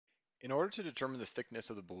In order to determine the thickness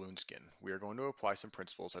of the balloon skin, we are going to apply some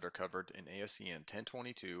principles that are covered in ASCN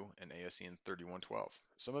 1022 and ASCN 3112.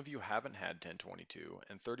 Some of you haven't had 1022,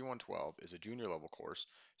 and 3112 is a junior level course,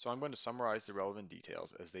 so I'm going to summarize the relevant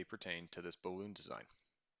details as they pertain to this balloon design.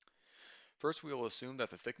 First, we will assume that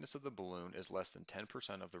the thickness of the balloon is less than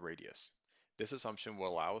 10% of the radius. This assumption will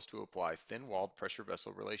allow us to apply thin-walled pressure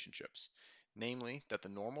vessel relationships, namely that the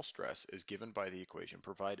normal stress is given by the equation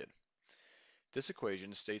provided. This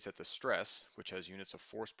equation states that the stress, which has units of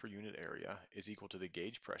force per unit area, is equal to the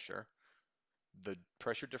gauge pressure, the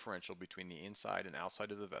pressure differential between the inside and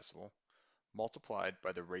outside of the vessel, multiplied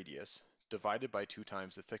by the radius, divided by 2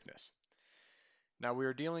 times the thickness. Now we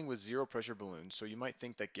are dealing with zero pressure balloons, so you might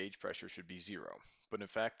think that gauge pressure should be zero, but in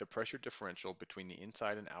fact the pressure differential between the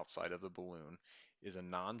inside and outside of the balloon is a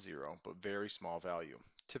non-zero but very small value,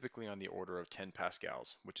 typically on the order of 10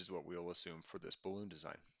 pascals, which is what we will assume for this balloon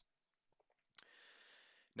design.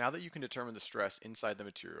 Now that you can determine the stress inside the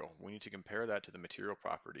material, we need to compare that to the material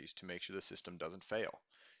properties to make sure the system doesn't fail.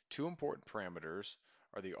 Two important parameters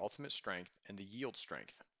are the ultimate strength and the yield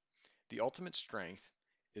strength. The ultimate strength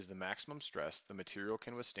is the maximum stress the material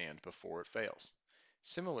can withstand before it fails.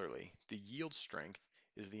 Similarly, the yield strength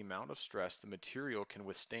is the amount of stress the material can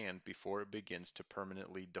withstand before it begins to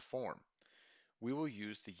permanently deform. We will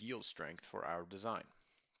use the yield strength for our design.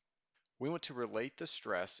 We want to relate the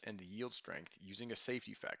stress and the yield strength using a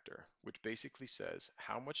safety factor, which basically says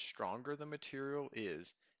how much stronger the material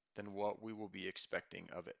is than what we will be expecting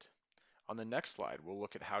of it. On the next slide, we'll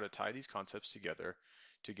look at how to tie these concepts together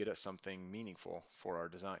to get at something meaningful for our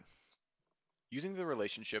design. Using the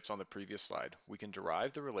relationships on the previous slide, we can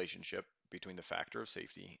derive the relationship between the factor of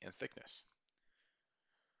safety and thickness.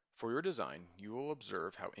 For your design, you will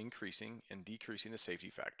observe how increasing and decreasing the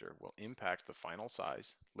safety factor will impact the final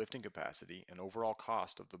size, lifting capacity, and overall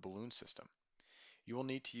cost of the balloon system. You will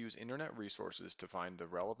need to use internet resources to find the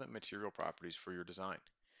relevant material properties for your design.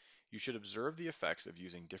 You should observe the effects of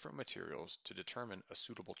using different materials to determine a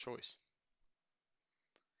suitable choice.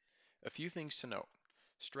 A few things to note.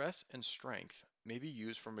 Stress and strength may be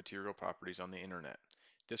used for material properties on the internet.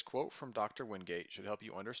 This quote from Dr. Wingate should help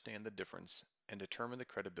you understand the difference and determine the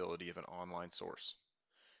credibility of an online source.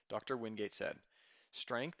 Dr. Wingate said,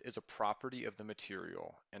 "Strength is a property of the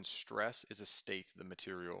material, and stress is a state the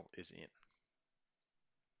material is in."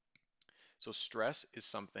 So stress is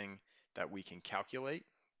something that we can calculate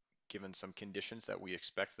given some conditions that we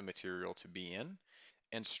expect the material to be in,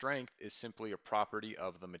 and strength is simply a property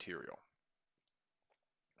of the material.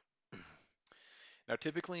 Now,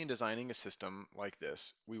 typically in designing a system like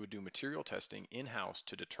this, we would do material testing in-house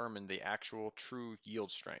to determine the actual true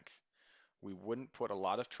yield strength. We wouldn't put a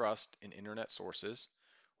lot of trust in internet sources.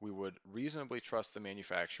 We would reasonably trust the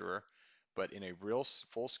manufacturer, but in a real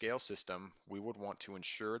full-scale system, we would want to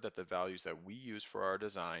ensure that the values that we use for our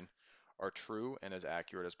design are true and as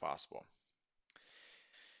accurate as possible.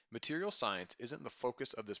 Material science isn't the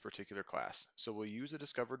focus of this particular class, so we'll use the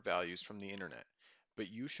discovered values from the internet, but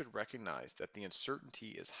you should recognize that the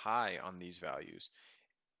uncertainty is high on these values,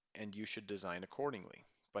 and you should design accordingly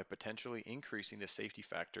by potentially increasing the safety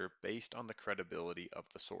factor based on the credibility of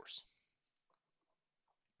the source.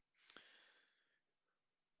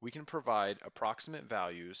 We can provide approximate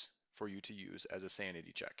values for you to use as a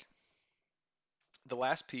sanity check. The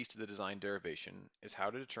last piece to the design derivation is how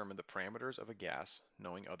to determine the parameters of a gas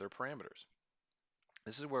knowing other parameters.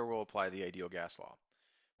 This is where we'll apply the ideal gas law.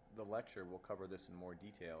 The lecture will cover this in more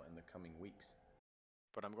detail in the coming weeks,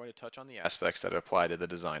 but I'm going to touch on the aspects that apply to the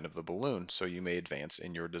design of the balloon so you may advance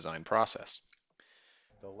in your design process.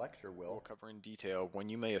 The lecture will cover in detail when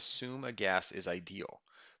you may assume a gas is ideal,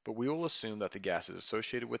 but we will assume that the gases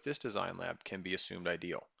associated with this design lab can be assumed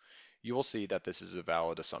ideal. You will see that this is a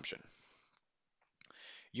valid assumption.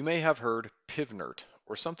 You may have heard PivNert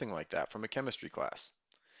or something like that from a chemistry class.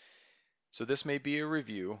 So this may be a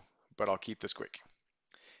review, but I'll keep this quick.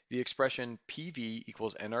 The expression PV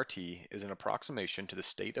equals nRT is an approximation to the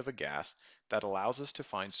state of a gas that allows us to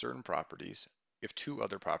find certain properties if two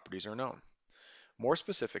other properties are known. More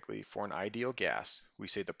specifically, for an ideal gas, we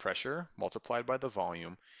say the pressure multiplied by the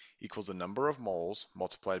volume equals the number of moles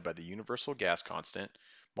multiplied by the universal gas constant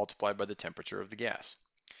multiplied by the temperature of the gas.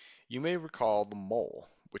 You may recall the mole,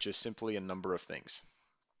 which is simply a number of things.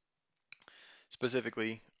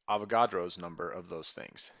 Specifically, Avogadro's number of those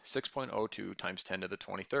things, 6.02 times 10 to the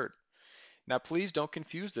 23rd. Now please don't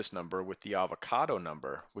confuse this number with the avocado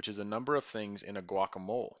number, which is a number of things in a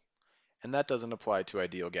guacamole. and that doesn't apply to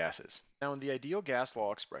ideal gases. Now in the ideal gas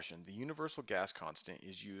law expression, the universal gas constant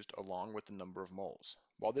is used along with the number of moles.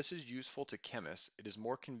 While this is useful to chemists, it is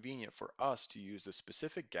more convenient for us to use the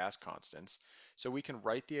specific gas constants, so we can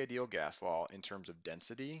write the ideal gas law in terms of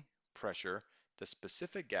density, pressure, the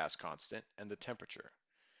specific gas constant, and the temperature.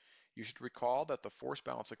 You should recall that the force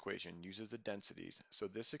balance equation uses the densities, so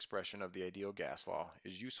this expression of the ideal gas law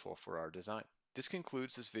is useful for our design. This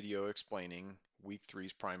concludes this video explaining week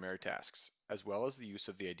 3's primary tasks, as well as the use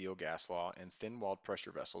of the ideal gas law and thin-walled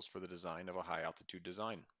pressure vessels for the design of a high altitude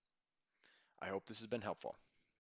design. I hope this has been helpful.